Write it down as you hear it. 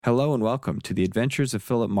Hello and welcome to the Adventures of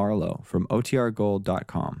Philip Marlowe from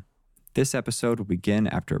OTRGold.com. This episode will begin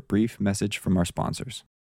after a brief message from our sponsors.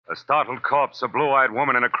 A startled corpse, a blue-eyed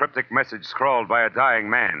woman, and a cryptic message scrawled by a dying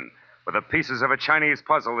man, with the pieces of a Chinese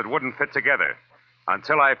puzzle that wouldn't fit together,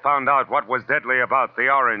 until I found out what was deadly about the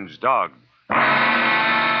orange dog.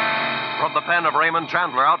 From the pen of Raymond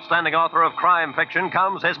Chandler, outstanding author of crime fiction,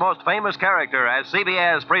 comes his most famous character as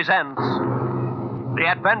CBS presents The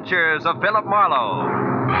Adventures of Philip Marlowe.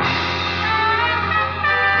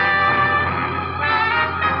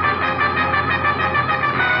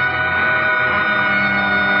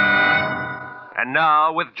 And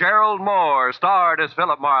now, with Gerald Moore, starred as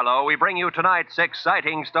Philip Marlowe, we bring you tonight's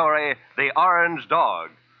exciting story, The Orange Dog.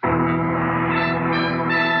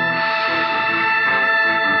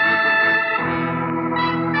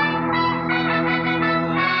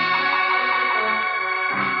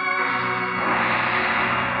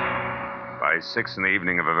 By 6 in the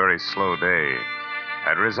evening of a very slow day,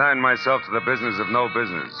 I'd resigned myself to the business of no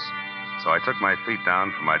business. So I took my feet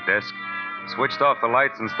down from my desk, switched off the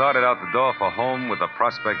lights, and started out the door for home with the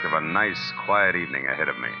prospect of a nice, quiet evening ahead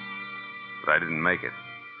of me. But I didn't make it,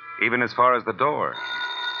 even as far as the door.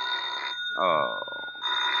 Oh.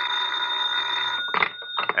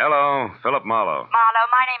 Hello, Philip Marlowe. Marlowe,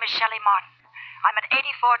 my name is Shelley Martin. I'm at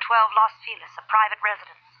 8412 Los Feliz, a private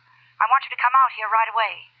residence. I want you to come out here right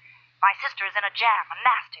away. My sister is in a jam, a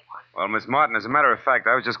nasty one. Well, Miss Martin, as a matter of fact,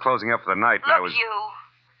 I was just closing up for the night. Look,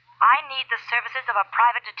 I need the services of a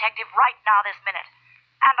private detective right now this minute,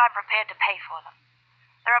 and I'm prepared to pay for them.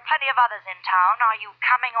 There are plenty of others in town. Are you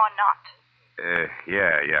coming or not?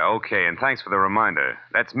 Yeah, okay, and thanks for the reminder.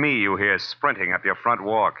 That's me you hear sprinting up your front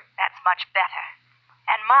walk. That's much better.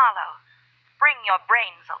 And Marlowe, bring your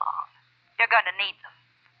brains along. You're going to need them.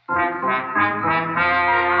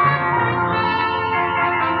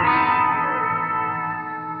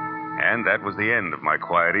 And that was the end of my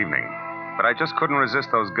quiet evening. But I just couldn't resist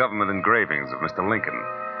those government engravings of Mr. Lincoln.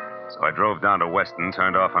 So I drove down to Weston,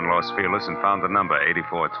 turned off on Los Feliz, and found the number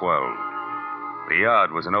 8412. The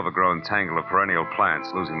yard was an overgrown tangle of perennial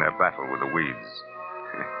plants losing their battle with the weeds.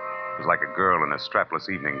 It was like a girl in a strapless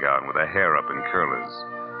evening gown with her hair up in curlers.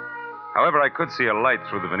 However, I could see a light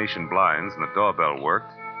through the Venetian blinds, and the doorbell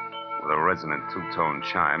worked with a resonant two-tone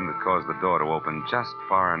chime that caused the door to open just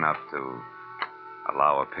far enough to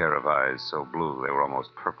allow a pair of eyes so blue they were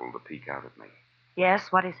almost purple to peek out at me.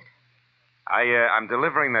 Yes, what is it? I'm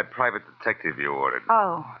delivering that private detective you ordered.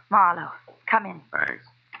 Oh, Marlowe, come in. Thanks.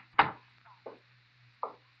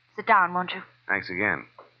 Sit down, won't you? Thanks again.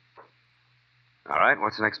 All right,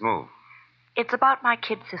 what's the next move? It's about my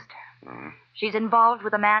kid sister. Mm-hmm. She's involved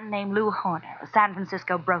with a man named Lou Horner, a San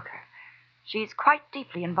Francisco broker. She's quite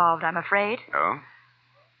deeply involved, I'm afraid. Oh?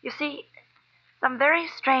 You see, some very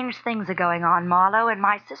strange things are going on, Marlowe, and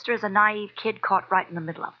my sister is a naive kid caught right in the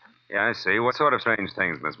middle of them. Yeah, I see. What sort of strange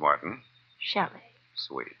things, Miss Martin? Shelley.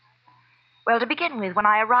 Sweet. Well, to begin with, when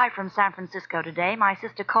I arrived from San Francisco today, my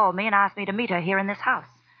sister called me and asked me to meet her here in this house.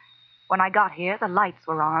 When I got here, the lights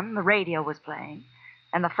were on, the radio was playing,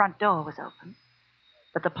 and the front door was open.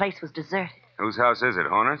 But the place was deserted. Whose house is it,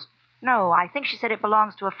 Horner's? No, I think she said it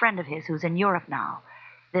belongs to a friend of his who's in Europe now.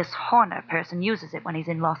 This Horner person uses it when he's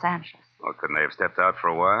in Los Angeles. Well, couldn't they have stepped out for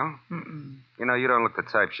a while? Mm-mm. You know, you don't look the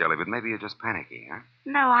type, Shelley, but maybe you're just panicky, huh?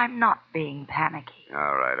 No, I'm not being panicky.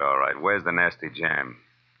 All right. Where's the nasty jam?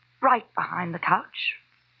 Right behind the couch.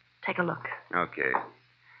 Take a look. Okay.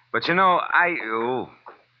 But you know, I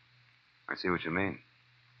see what you mean.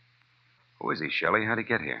 Who is he, Shelley? How'd he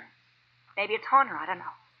get here? Maybe it's Horner, I don't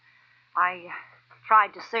know. I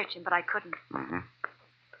tried to search him, but I couldn't. Mm-hmm.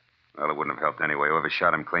 Well, it wouldn't have helped anyway. Whoever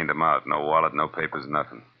shot him cleaned him out. No wallet, no papers,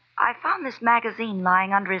 nothing. I found this magazine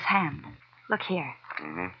lying under his hand. Look here.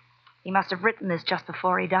 Mm-hmm. He must have written this just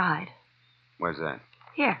before he died. Where's that?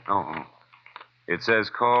 Here. Oh. It says,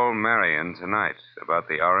 call Marion tonight about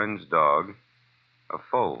the orange dog, a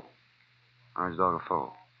foe. Orange dog, a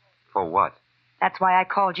foe. For what? That's why I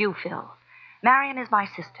called you, Phil. Marion is my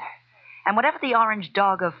sister. And whatever the orange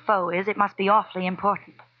dog of foe is, it must be awfully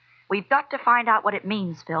important. We've got to find out what it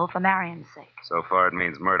means, Phil, for Marion's sake. So far it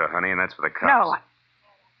means murder, honey, and that's for the cops. No.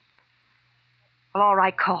 Well, all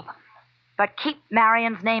right, call them. But keep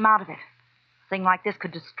Marion's name out of it. A thing like this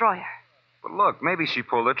could destroy her. But look, maybe she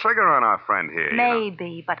pulled the trigger on our friend here.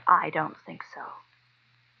 Maybe, but I don't think so.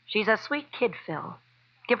 She's a sweet kid, Phil.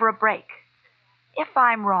 Give her a break. If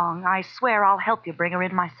I'm wrong, I swear I'll help you bring her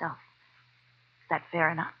in myself. Is that fair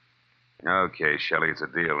enough? Okay, Shelley, it's a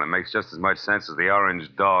deal. It makes just as much sense as the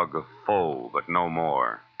orange dog of foe, but no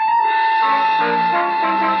more.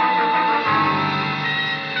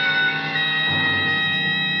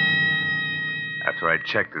 After I'd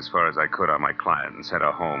checked as far as I could on my client and sent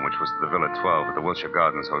her home, which was to the Villa 12 at the Wilshire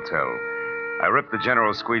Gardens Hotel, I ripped the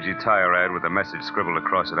General Squeegee tire ad with the message scribbled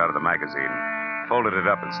across it out of the magazine, folded it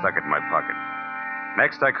up, and stuck it in my pocket.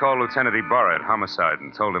 Next, I called Lieutenant Ibarra at Homicide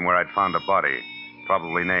and told him where I'd found a body,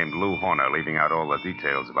 probably named Lou Horner, leaving out all the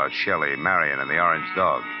details about Shelley, Marion, and the orange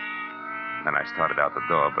dog. Then I started out the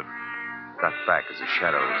door, but got back as a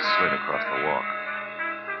shadow slid across the walk.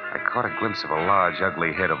 I caught a glimpse of a large,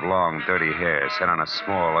 ugly head of long, dirty hair set on a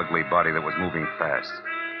small, ugly body that was moving fast.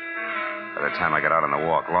 By the time I got out on the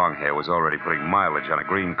walk, Longhair was already putting mileage on a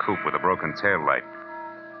green coupe with a broken tail light.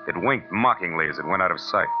 It winked mockingly as it went out of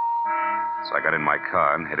sight. So I got in my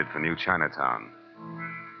car and headed for New Chinatown.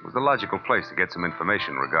 It was the logical place to get some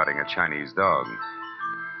information regarding a Chinese dog.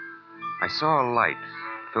 I saw a light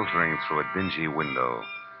filtering through a dingy window,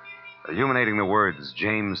 illuminating the words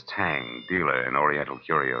James Tang, dealer in Oriental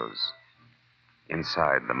curios.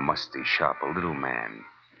 Inside the musty shop, a little man,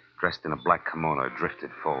 dressed in a black kimono, drifted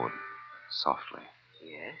forward, softly.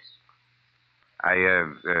 Yes? I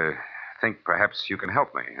think perhaps you can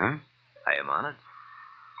help me, huh? I am honored.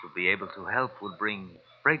 To be able to help would bring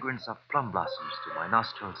fragrance of plum blossoms to my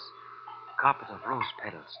nostrils, carpet of rose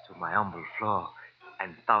petals to my humble floor,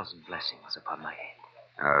 and 1,000 blessings upon my head.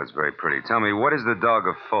 Oh, that's very pretty. Tell me, what is the dog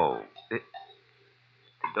of foe? The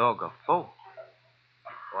dog of foe?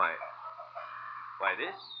 Why,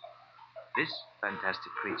 this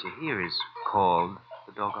fantastic creature here is called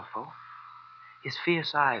the dog of foe. His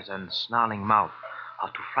fierce eyes and snarling mouth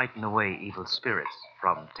are to frighten away evil spirits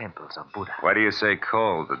from temples of Buddha. Why do you say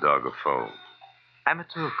called the dog of foe?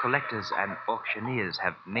 Amateur collectors and auctioneers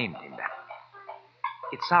have named him that.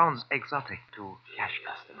 It sounds exotic to cash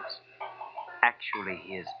customers. Actually,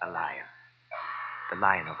 he is a lion. The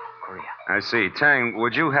lion of Korea. I see. Tang,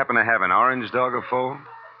 would you happen to have an orange dog of foe?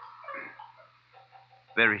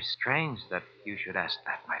 Very strange that you should ask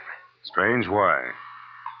that, my friend. Strange? Why?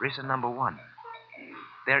 Reason number one.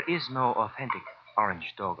 There is no authentic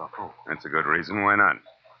orange dog of foe. That's a good reason. Why not?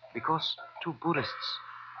 Because to Buddhists,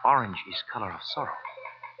 orange is color of sorrow.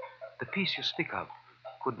 The piece you speak of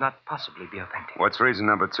could not possibly be authentic. What's reason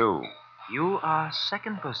number two? You are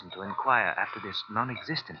second person to inquire after this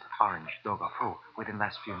non-existent orange dog of foe within the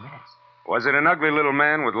last few minutes. Was it an ugly little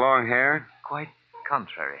man with long hair? Quite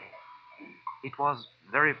contrary. It was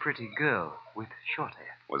a very pretty girl with short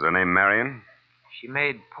hair. Was her name Marion? She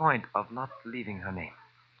made point of not leaving her name.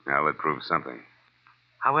 Well, that proves something.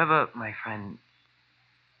 However, my friend,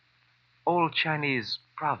 old Chinese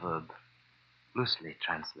proverb, loosely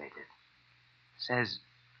translated, says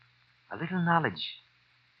a little knowledge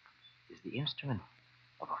is the instrument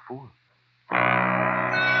of a fool.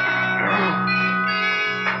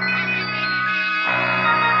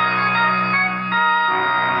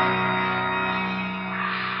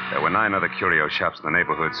 There were 9 other curio shops in the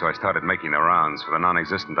neighborhood, so I started making the rounds for the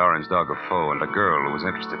non-existent orange dog of foe and a girl who was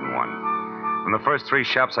interested in one. From the first 3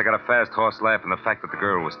 shops, I got a fast horse laugh and the fact that the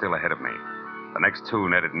girl was still ahead of me. The next 2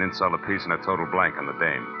 netted an insult apiece and a total blank on the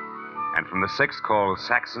dame. And from the 6th, called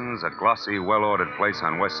Saxon's, a glossy, well-ordered place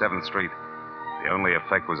on West 7th Street, the only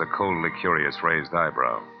effect was a coldly curious raised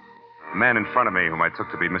eyebrow. The man in front of me, whom I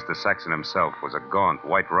took to be Mr. Saxon himself, was a gaunt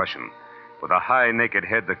white Russian with a high, naked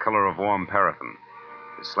head the color of warm paraffin.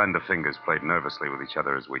 His slender fingers played nervously with each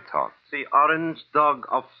other as we talked. The orange dog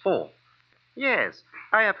of foe. Yes,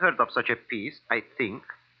 I have heard of such a piece, I think.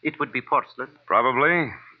 It would be porcelain.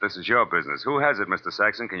 Probably. This is your business. Who has it, Mr.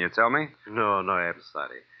 Saxon? Can you tell me? No, I'm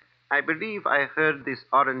sorry. I believe I heard this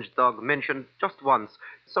orange dog mentioned just once,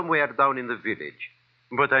 somewhere down in the village.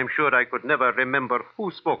 But I'm sure I could never remember who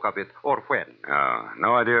spoke of it or when. Oh,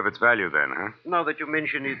 no idea of its value then, huh? Now that you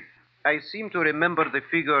mention it, I seem to remember the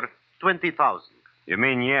figure 20,000. You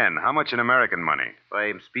mean yen? How much in American money? I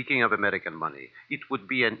am speaking of American money. It would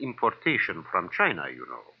be an importation from China, you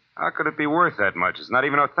know. How could it be worth that much? It's not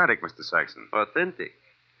even authentic, Mr. Saxon. Authentic?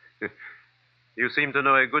 You seem to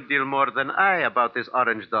know a good deal more than I about this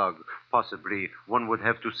orange dog. Possibly one would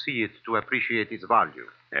have to see it to appreciate its value.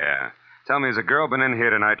 Yeah. Tell me, has a girl been in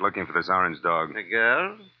here tonight looking for this orange dog? A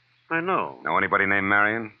girl? I know. Know anybody named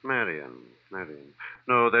Marion? Marion.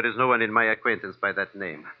 No, there is no one in my acquaintance by that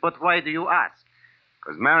name. But why do you ask?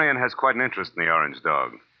 Because Marion has quite an interest in the orange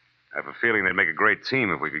dog. I have a feeling they'd make a great team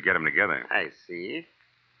if we could get them together. I see.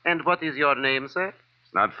 And what is your name, sir?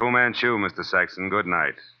 It's not Fu Manchu, Mr. Saxon. Good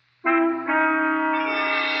night.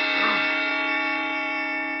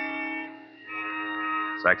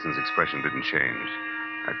 Saxon's expression didn't change.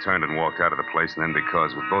 I turned and walked out of the place, and then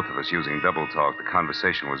because, with both of us using double talk, the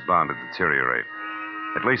conversation was bound to deteriorate.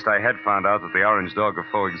 At least I had found out that the orange dog of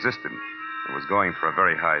foe existed and was going for a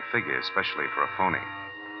very high figure, especially for a phony.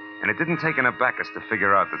 And it didn't take an abacus to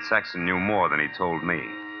figure out that Saxon knew more than he told me.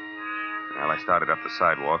 Well, I started up the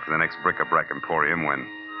sidewalk to the next bric-a-brac emporium when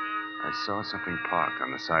I saw something parked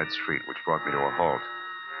on the side street, which brought me to a halt.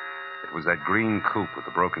 It was that green coupe with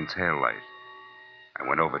the broken tail light. I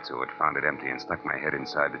went over to it, found it empty, and stuck my head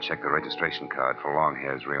inside to check the registration card for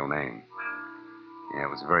Longhair's real name. Yeah, it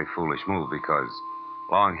was a very foolish move because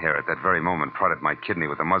Longhair at that very moment prodded my kidney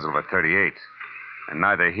with the muzzle of a .38. And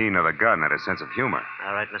neither he nor the gun had a sense of humor.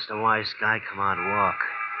 All right, Mr. Wise Guy, come on, walk.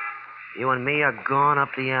 You and me are going up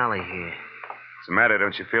the alley here. What's the matter?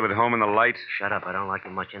 Don't you feel at home in the light? Shut up. I don't like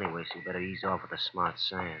it much anyway, so you better ease off with the smart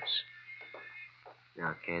sayings.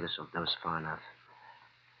 Okay, this was far enough.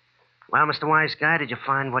 Well, Mr. Wise Guy, did you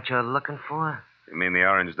find what you're looking for? You mean the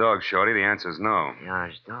orange dog, Shorty? The answer's no. The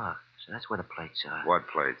orange dog. So that's where the plates are. What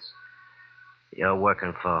plates? You're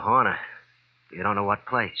working for Horner. You don't know what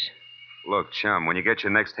plates. Look, chum, when you get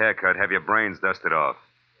your next haircut, have your brains dusted off.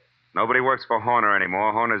 Nobody works for Horner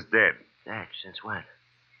anymore. Horner's dead. Dead? Since when?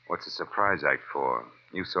 What's the surprise act for?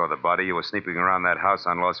 You saw the body. You were sneaking around that house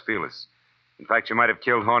on Los Feliz. In fact, you might have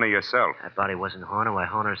killed Horner yourself. That body wasn't Horner. Why,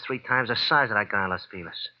 Horner is 3 times the size of that guy in Los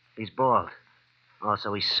Feliz. He's bald.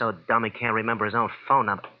 Also, he's so dumb he can't remember his own phone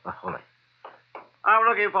number. Oh, hold it. I'm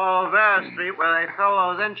looking for Vera Street where they sell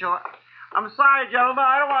those enchiladas. I'm sorry, gentlemen.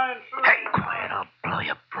 I don't want to intrude. Hey, quiet. I'll blow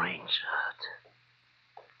your brains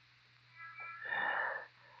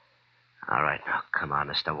out. All right, now, come on,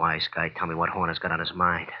 Mr. Wise Guy. Tell me what Horner's got on his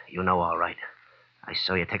mind. You know all right. I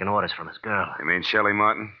saw you taking orders from his girl. You mean Shelley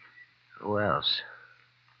Martin? Who else?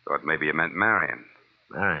 Thought maybe you meant Marion.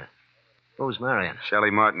 Marion. Who's Marion?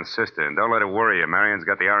 Shelley Martin's sister. And don't let it worry you. Marion's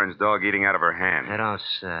got the orange dog eating out of her hand. I don't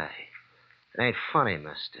say. It ain't funny,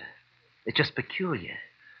 mister. It's just peculiar.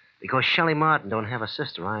 Because Shelley Martin don't have a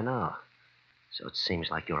sister, I know. So it seems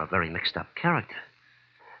like you're a very mixed-up character.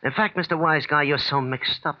 In fact, Mr. Wise Guy, you're so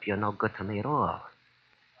mixed up, you're no good to me at all.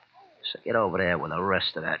 So get over there with the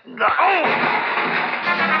rest of that.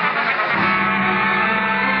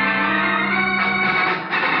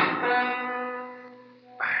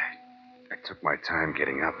 I took my time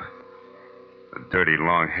getting up. The dirty,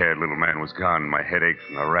 long-haired little man was gone, and my head ached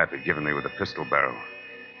from the rap he'd given me with the pistol barrel.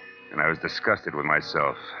 And I was disgusted with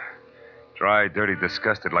myself. Dry, dirty,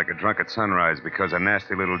 disgusted like a drunk at sunrise because a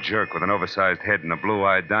nasty little jerk with an oversized head and a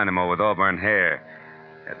blue-eyed dynamo with auburn hair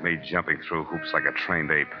had me jumping through hoops like a trained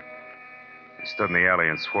ape. I stood in the alley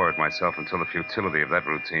and swore at myself until the futility of that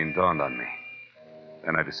routine dawned on me.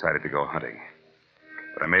 Then I decided to go hunting.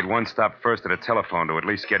 But I made one stop first at a telephone to at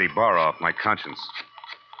least get Ibarra off my conscience.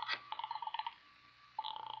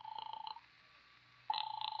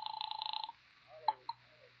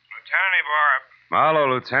 Lieutenant Ibarra. Mahalo,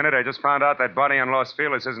 Lieutenant. I just found out that body on Los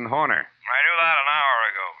Feliz isn't Horner. I knew that an hour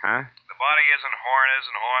ago. Huh? The body isn't Horner's,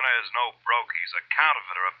 and Horner is no broke. He's a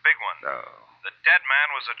counterfeiter, a big one. Oh. The dead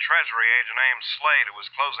man was a treasury agent named Slade who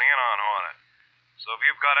was closing in on Horner. So if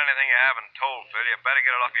you've got anything you haven't told, Phil, you better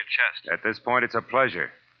get it off your chest. At this point, it's a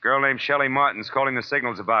pleasure. Girl named Shelley Martin's calling the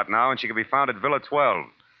signals about now, and she can be found at Villa 12,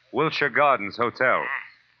 Wilshire Gardens Hotel.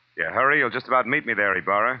 Yeah, hurry. You'll just about meet me there,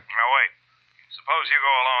 Ibarra. Now, wait. Suppose you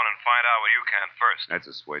go alone and find out what you can first. That's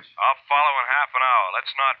a switch. I'll follow in half an hour.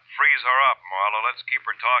 Let's not freeze her up, Marlowe. Let's keep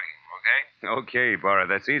her talking, okay? Okay, Ibarra.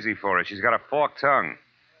 That's easy for her. She's got a forked tongue.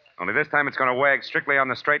 Only this time it's going to wag strictly on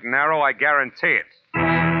the straight and narrow, I guarantee it.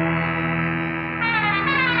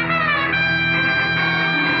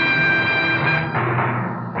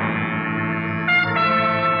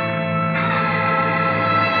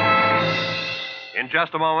 In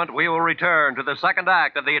just a moment, we will return to the second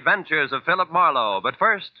act of the adventures of Philip Marlowe. But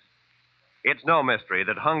first, it's no mystery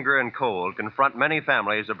that hunger and cold confront many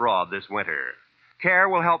families abroad this winter. CARE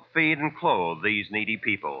will help feed and clothe these needy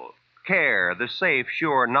people. CARE, the safe,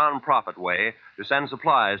 sure, non-profit way to send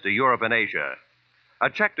supplies to Europe and Asia. A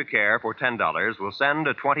check to CARE for $10 will send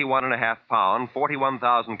a 21.5-pound,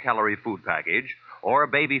 41,000-calorie food package, or a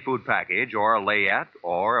baby food package, or a layette,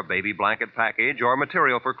 or a baby blanket package, or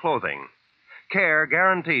material for clothing. CARE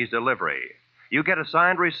guarantees delivery. You get a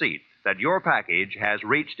signed receipt that your package has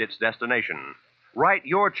reached its destination. Write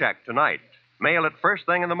your check tonight. Mail it first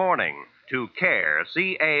thing in the morning to CARE,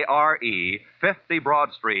 C-A-R-E, 50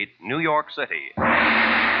 Broad Street, New York City.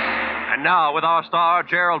 And now, with our star,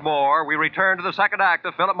 Gerald Moore, we return to the second act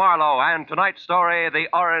of Philip Marlowe and tonight's story, The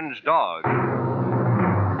Orange Dog.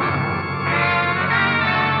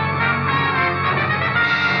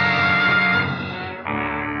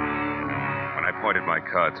 Pointed my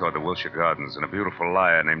car toward the Wilshire Gardens, and a beautiful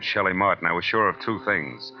liar named Shelley Martin, I was sure of two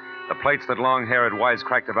things. The plates that Longhair had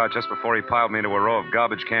wisecracked about just before he piled me into a row of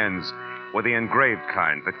garbage cans were the engraved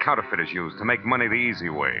kind that counterfeiters use to make money the easy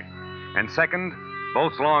way. And second,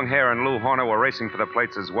 Both Longhair and Lou Horner were racing for the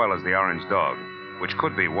plates as well as the Orange Dog, which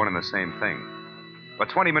could be one and the same thing. But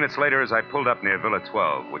 20 minutes later, as I pulled up near Villa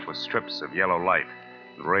 12, which was strips of yellow light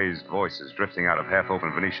and raised voices drifting out of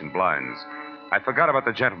half-open Venetian blinds, I forgot about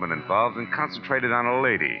the gentleman involved and concentrated on a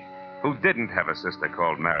lady who didn't have a sister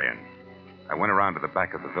called Marion. I went around to the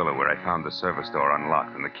back of the villa where I found the service door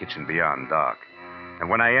unlocked and the kitchen beyond dark. And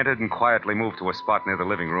when I entered and quietly moved to a spot near the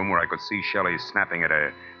living room where I could see Shelley snapping at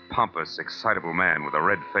a pompous, excitable man with a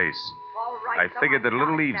red face, All right, I figured that a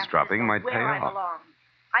little eavesdropping might pay I off. belong.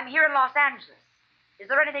 I'm here in Los Angeles. Is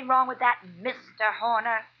there anything wrong with that Mr.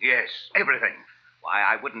 Horner? Yes, everything. Why,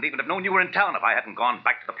 I wouldn't even have known you were in town if I hadn't gone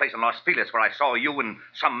back to the place in Los Feliz where I saw you and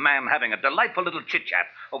some man having a delightful little chit-chat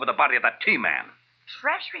over the body of that T-man.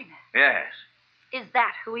 Treasuryman? Yes. Is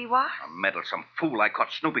that who he was? A meddlesome fool I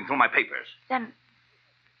caught snooping through my papers. Then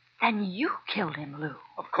you killed him, Lou.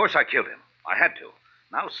 Of course I killed him. I had to.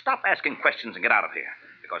 Now stop asking questions and get out of here.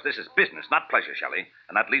 Because this is business, not pleasure, Shelley.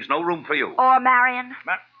 And that leaves no room for you. Or Marion?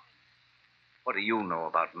 What do you know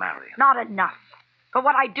about Marion? Not enough. But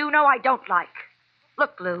what I do know, I don't like.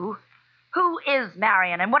 Look, Lou, who is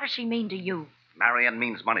Marion and what does she mean to you? Marion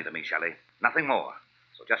means money to me, Shelley. Nothing more.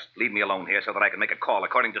 So just leave me alone here so that I can make a call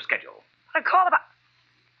according to schedule. A call about...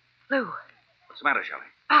 Lou. What's the matter, Shelley?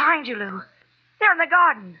 Behind you, Lou. They're in the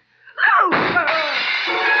garden. Lou!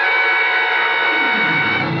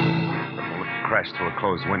 The bullet crashed through a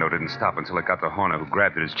closed window, didn't stop until it got to Horner, who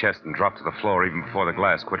grabbed at his chest and dropped to the floor even before the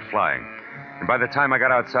glass quit flying. And by the time I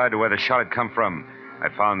got outside to where the shot had come from, I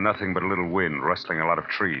found nothing but a little wind rustling a lot of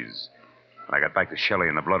trees. When I got back to Shelley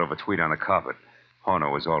and the blood over tweed on the carpet, Horner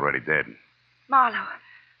was already dead.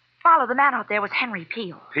 Marlowe, the man out there was Henry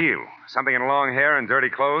Peel. Peel? Something in long hair and dirty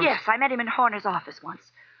clothes? Yes, I met him in Horner's office once.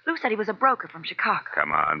 Lou said he was a broker from Chicago.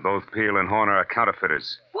 Come on, both Peel and Horner are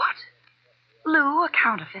counterfeiters. What? Lou, a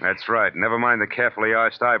counterfeit? That's right. Never mind the carefully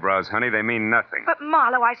arched eyebrows, honey. They mean nothing. But,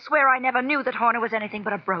 Marlowe, I swear I never knew that Horner was anything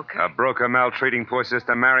but a broker. A broker maltreating poor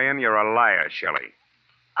sister Marion? You're a liar, Shelley.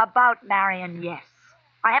 About Marion, yes.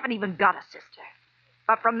 I haven't even got a sister.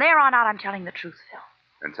 But from there on out, I'm telling the truth, Phil.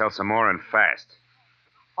 Then tell some more and fast.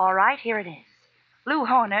 All right, here it is. Lou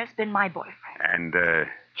Horner's been my boyfriend. And,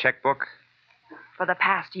 checkbook? For the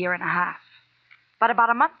past year and a half. But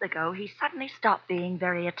about a month ago, he suddenly stopped being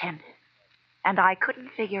very attentive. And I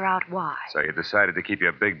couldn't figure out why. So you decided to keep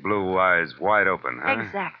your big blue eyes wide open, huh?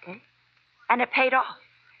 Exactly. And it paid off.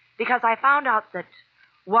 Because I found out that,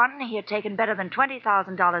 1, he had taken better than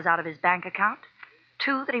 $20,000 out of his bank account.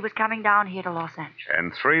 2, that he was coming down here to Los Angeles.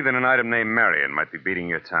 And 3, that an item named Marion might be beating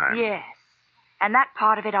your time. Yes. And that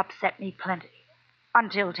part of it upset me plenty.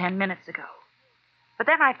 Until 10 minutes ago. But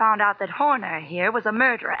then I found out that Horner here was a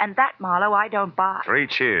murderer, and that, Marlowe, I don't buy. 3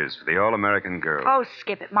 cheers for the all-American girl. Oh,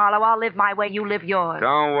 skip it, Marlowe. I'll live my way, you live yours.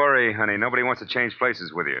 Don't worry, honey. Nobody wants to change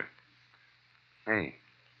places with you. Hey,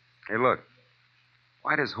 look.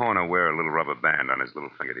 Why does Horner wear a little rubber band on his little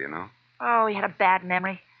finger, do you know? Oh, he had a bad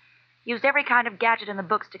memory. Used every kind of gadget in the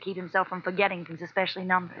books to keep himself from forgetting things, especially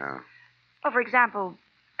numbers. Oh. Well, for example,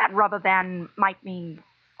 that rubber band might mean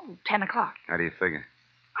 10 o'clock. How do you figure?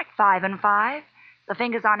 Like 5 and 5. The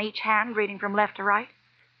fingers on each hand, reading from left to right.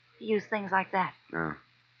 He used things like that. Oh.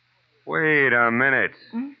 Wait a minute.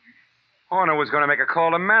 Hmm? Horner was going to make a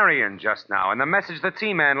call to Marion just now, and the message the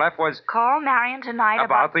T-man left was... Call Marion tonight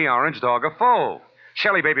about the Orange Dog of Foe.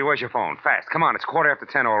 Shelley, baby, where's your phone? Fast. Come on, it's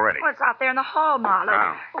 10:15 already. Well, it's out there in the hall, Marlowe.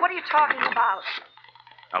 Oh. Well, what are you talking about?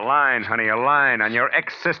 A line, honey, a line on your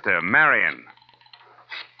ex-sister, Marion.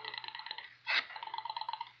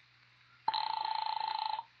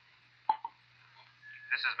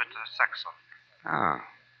 This is Mr. Saxon. Ah.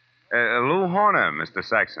 Lou Horner, Mr.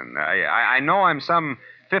 Saxon. I know I'm some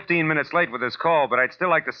 15 minutes late with this call, but I'd still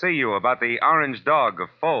like to see you about the Orange Dog of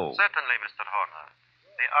Foe. Certainly, Mr. Horner.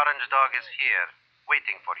 The orange dog is here,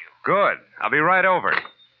 waiting for you. Good. I'll be right over.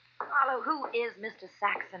 Marlowe, who is Mr.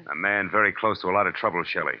 Saxon? A man very close to a lot of trouble,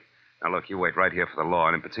 Shelley. Now, look, you wait right here for the law,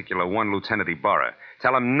 and in particular, one Lieutenant Ibarra.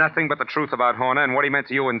 Tell him nothing but the truth about Horner and what he meant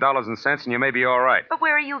to you in dollars and cents, and you may be all right. But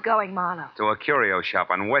where are you going, Marlowe? To a curio shop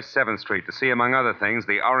on West 7th Street to see, among other things,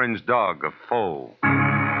 the Orange Dog of Foe.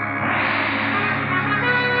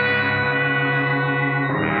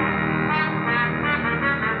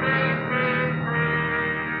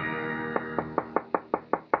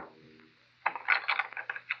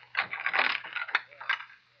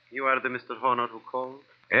 You are the Mr. Horner who called?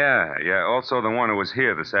 Yeah. Also the one who was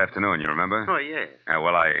here this afternoon, you remember? Oh, yeah.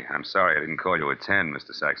 Well, I'm sorry I didn't call you at 10,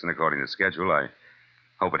 Mr. Saxon, according to schedule. I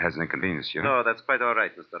hope it hasn't inconvenienced you. No, that's quite all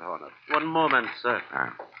right, Mr. Horner. One moment, sir.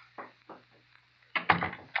 Ah.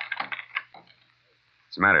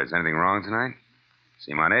 What's the matter? Is anything wrong tonight?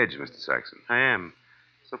 Seem on edge, Mr. Saxon. I am.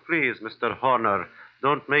 So please, Mr. Horner,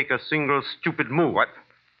 don't make a single stupid move. What?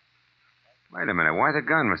 Wait a minute. Why the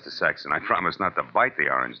gun, Mr. Saxon? I promised not to bite the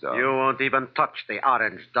orange dog. You won't even touch the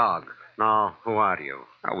orange dog. Now, who are you?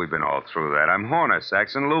 Oh, we've been all through that. I'm Horner,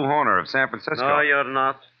 Saxon. Lou Horner of San Francisco. No, you're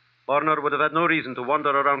not. Horner would have had no reason to wander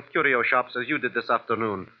around curio shops as you did this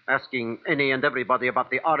afternoon, asking any and everybody about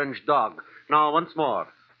the orange dog. Now, once more,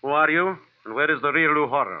 who are you, and where is the real Lou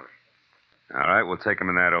Horner? All right, we'll take them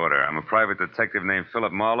in that order. I'm a private detective named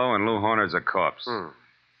Philip Marlowe, and Lou Horner's a corpse.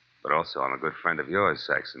 But also, I'm a good friend of yours,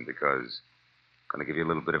 Saxon, because I'm going to give you a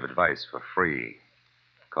little bit of advice for free.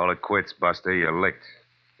 Call it quits, Buster. You're licked.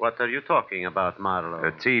 What are you talking about, Marlowe?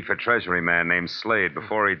 A T for Treasury man named Slade.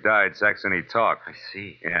 Before he died, Saxon, he talked. I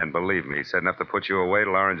see. Yeah, and believe me, he said enough to put you away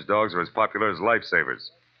till orange dogs are as popular as lifesavers.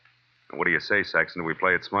 And what do you say, Saxon? Do we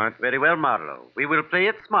play it smart? Very well, Marlowe. We will play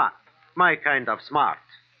it smart. My kind of smart.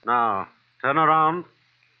 Now, turn around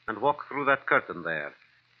and walk through that curtain there.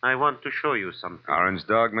 I want to show you something. Orange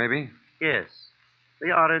dog, maybe? Yes,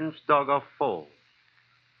 the orange dog of Foe.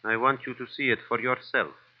 I want you to see it for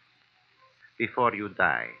yourself before you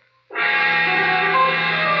die.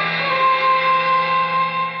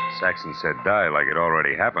 Saxon said die like it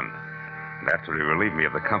already happened. And after he relieved me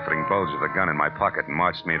of the comforting bulge of the gun in my pocket and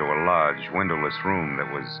marched me to a large, windowless room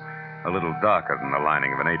that was a little darker than the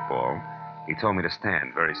lining of an 8-ball, he told me to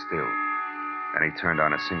stand very still. Then he turned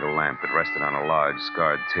on a single lamp that rested on a large,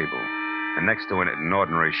 scarred table, and next to it an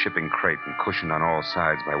ordinary shipping crate and cushioned on all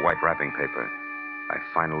sides by white wrapping paper. I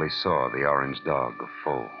finally saw the orange dog of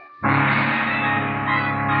Foe.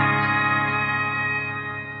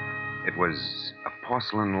 It was a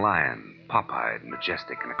porcelain lion, pop-eyed,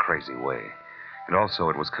 majestic in a crazy way. And also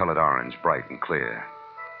it was colored orange, bright and clear.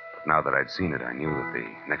 But now that I'd seen it, I knew that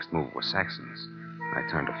the next move was Saxon's. I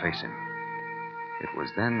turned to face him. It was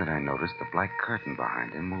then that I noticed the black curtain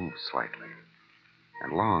behind him moved slightly.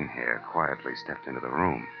 And Longhair quietly stepped into the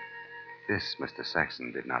room. This Mr.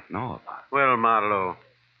 Saxon did not know about. Well, Marlowe,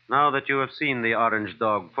 now that you have seen the orange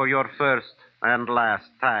dog for your first and last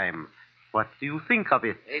time, what do you think of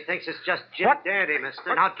it? He thinks it's just Jim Dandy,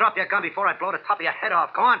 mister. Now drop your gun before I blow the top of your head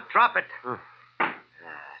off. Go on, drop it.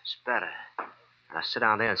 It's better. Now sit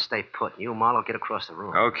down there and stay put. You, Marlowe, get across the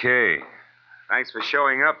room. Okay. Thanks for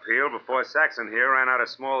showing up, Peel, before Saxon here ran out of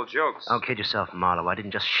small jokes. Don't kid yourself, Marlowe. I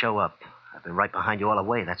didn't just show up. I've been right behind you all the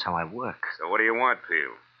way. That's how I work. So what do you want,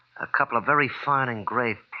 Peel? A couple of very fine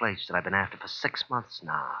engraved plates that I've been after for 6 months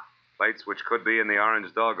now. Plates which could be in the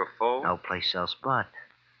orange dog of Foe? No place else but.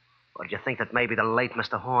 Or do you think that maybe the late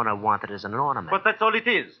Mr. Horner wanted as an ornament? But that's all it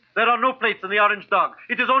is. There are no plates in the orange dog.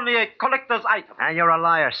 It is only a collector's item. And you're a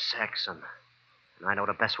liar, Saxon. And I know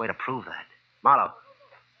the best way to prove that. Marlowe,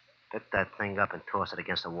 pick that thing up and toss it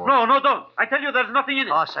against the wall. No, don't. I tell you, there's nothing in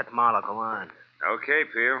it. Toss it, Marlowe. Go on. Okay,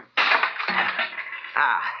 Peel.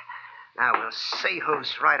 Now we'll see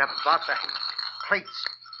who's right about the plates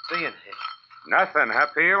being hit. Nothing, huh,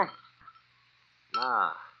 Peel? No.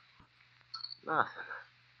 Nothing.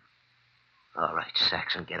 All right,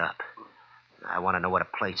 Saxon, get up. I want to know what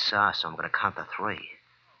the plates are, so I'm going to count to 3.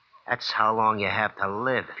 That's how long you have to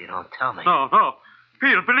live if you don't tell me. No.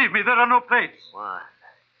 Peel, believe me, there are no plates. 1,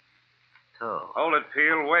 2. Hold it,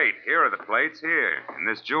 Peel. Wait. Here are the plates. Here. In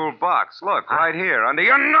this jeweled box. Look, right here, under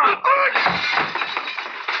your nose.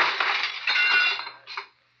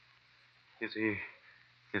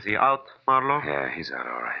 Is he out, Marlowe? Yeah, he's out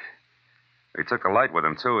all right. He took the light with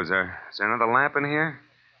him, too. Is there another lamp in here?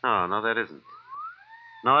 No, there isn't.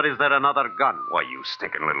 Nor is there another gun. Why, you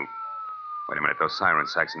stinking little... Wait a minute. Those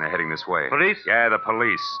sirens, Saxon, they're heading this way. Police? Yeah, the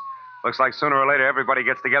police. Looks like sooner or later everybody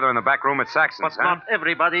gets together in the back room at Saxon's, But not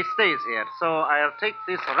everybody stays here, so I'll take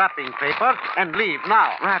this wrapping paper and leave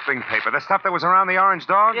now. Wrapping paper? The stuff that was around the orange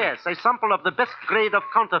dog? Yes, a sample of the best grade of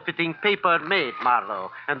counterfeiting paper made, Marlowe.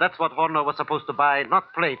 And that's what Horner was supposed to buy,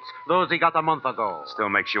 not plates. Those he got a month ago. Still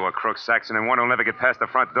makes you a crook, Saxon, and one who'll never get past the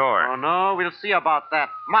front door. Oh, no, we'll see about that.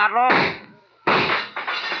 Marlowe!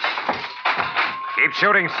 Keep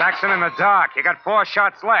shooting, Saxon, in the dark. You got 4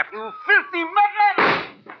 shots left. You filthy murderer!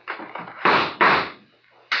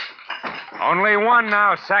 Only 1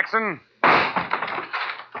 now, Saxon.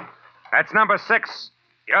 That's number 6.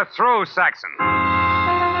 You're through, Saxon.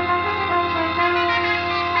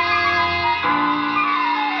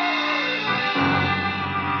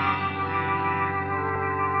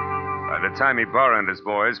 By the time Ibarra and his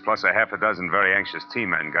boys, plus a half a dozen very anxious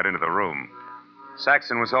T-men, got into the room,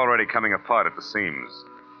 Saxon was already coming apart at the seams.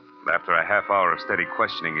 But after a half hour of steady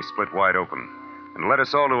questioning, he split wide open and led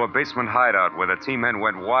us all to a basement hideout where the T-men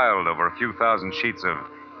went wild over a few thousand sheets of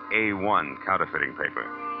A1 counterfeiting paper.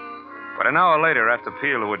 But an hour later, after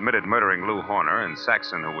Peel, who admitted murdering Lou Horner, and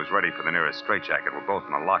Saxon, who was ready for the nearest straitjacket, were both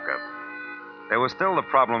in the lockup, there was still the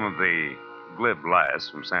problem of the glib lass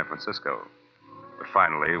from San Francisco. But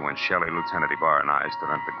finally, when Shelley, Lieutenant Ibarra, and I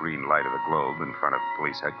stood under the green light of the globe in front of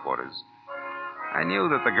police headquarters, I knew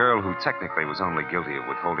that the girl who technically was only guilty of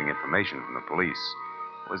withholding information from the police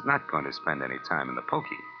was not going to spend any time in the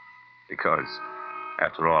pokey. Because,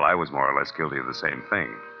 after all, I was more or less guilty of the same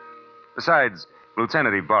thing. Besides,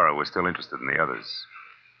 Lieutenant Ibarra was still interested in the others.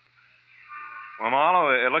 Well,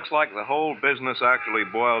 Marlowe, it looks like the whole business actually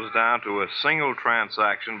boils down to a single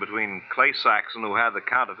transaction between Clay Saxon, who had the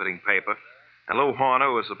counterfeiting paper, and Lou Horner,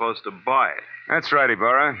 who was supposed to buy it. That's right,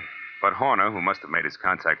 Ibarra. But Horner, who must have made his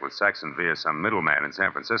contact with Saxon via some middleman in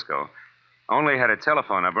San Francisco, only had a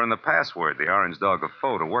telephone number and the password, the Orange Dog of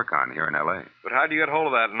Foe, to work on here in L.A. But how'd you get hold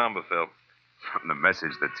of that number, Phil? From the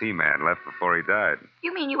message the T-Man left before he died.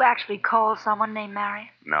 You mean you actually called someone named Marion?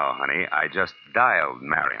 No, honey, I just dialed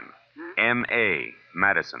Marion. M.A.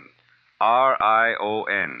 Madison.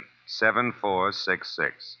 R-I-O-N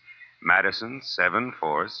 7466. Madison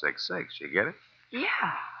 7466. You get it?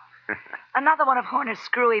 Yeah. Another one of Horner's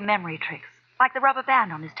screwy memory tricks, like the rubber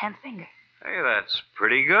band on his 10th finger. Hey, that's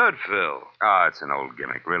pretty good, Phil. Oh, it's an old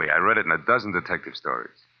gimmick, really. I read it in a dozen detective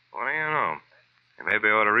stories. What do you know? Maybe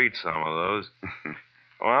I ought to read some of those.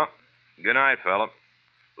 Well, good night, Philip.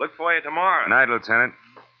 Look for you tomorrow. Good night, Lieutenant.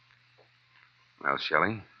 Well,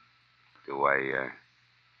 Shelley, do I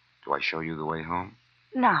show you the way home?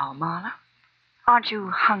 No, Marla. Aren't you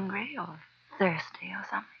hungry or thirsty or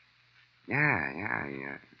something? Yeah,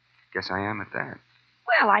 I guess I am at that.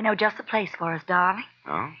 Well, I know just the place for us, darling.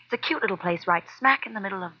 Oh? It's a cute little place right smack in the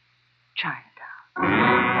middle of Chinatown.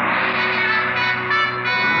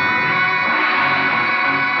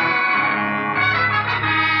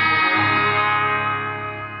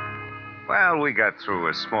 Well, we got through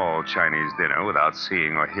a small Chinese dinner without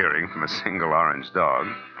seeing or hearing from a single orange dog.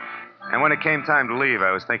 And when it came time to leave,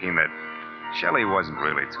 I was thinking that Shelley wasn't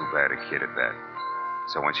really too bad a kid at that.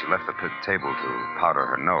 So when she left the table to powder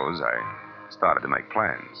her nose, I started to make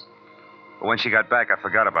plans. But when she got back, I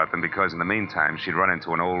forgot about them because in the meantime, she'd run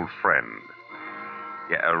into an old friend.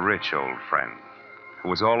 Yeah, a rich old friend who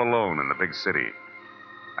was all alone in the big city.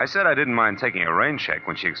 I said I didn't mind taking a rain check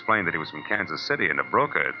when she explained that he was from Kansas City and a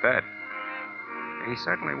broker at that. He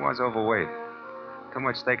certainly was overweight. Too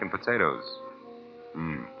much steak and potatoes.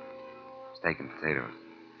 Steak and potatoes.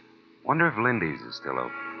 Wonder if Lindy's is still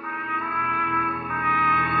open.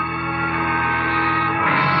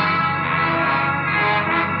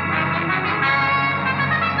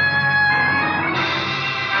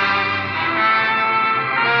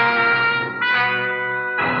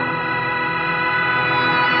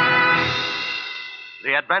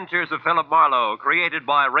 The Adventures of Philip Marlowe, created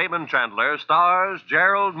by Raymond Chandler, stars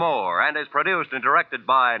Gerald Moore, and is produced and directed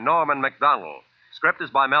by Norman MacDonald. Script is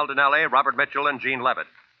by Mel Dinelli, Robert Mitchell, and Gene Levitt.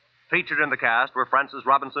 Featured in the cast were Francis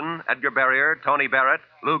Robinson, Edgar Barrier, Tony Barrett,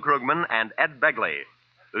 Lou Krugman, and Ed Begley.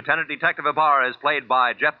 Lieutenant Detective Ibarra is played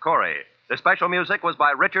by Jeff Corey. The special music was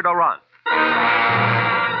by Richard Orant.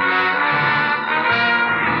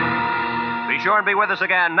 Be sure and be with us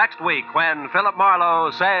again next week when Philip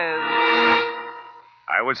Marlowe says...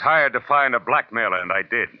 I was hired to find a blackmailer, and I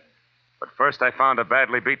did. But first I found a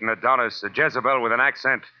badly beaten Adonis, a Jezebel with an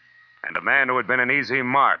accent, and a man who had been an easy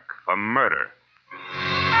mark for murder.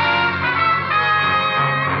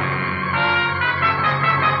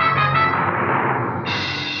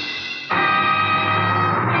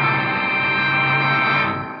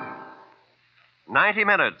 "90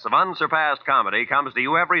 minutes of unsurpassed comedy comes to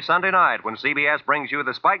you every Sunday night when CBS brings you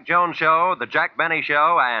The Spike Jones Show, The Jack Benny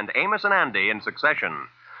Show, and Amos and Andy in succession.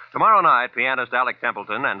 Tomorrow night, pianist Alec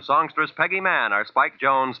Templeton and songstress Peggy Mann are Spike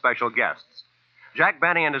Jones' special guests. Jack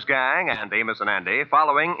Benny and his gang, and Amos and Andy,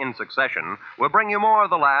 following in succession, will bring you more of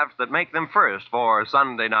the laughs that make them first for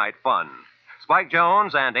Sunday night fun. Spike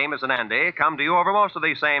Jones and Amos and Andy come to you over most of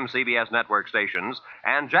these same CBS network stations,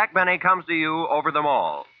 and Jack Benny comes to you over them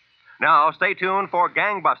all. Now, stay tuned for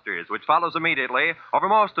Gangbusters, which follows immediately over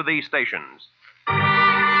most of these stations.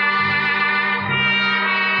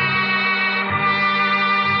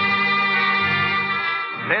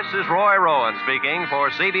 This is Roy Rowan speaking for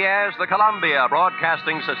CBS, the Columbia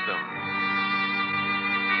Broadcasting System.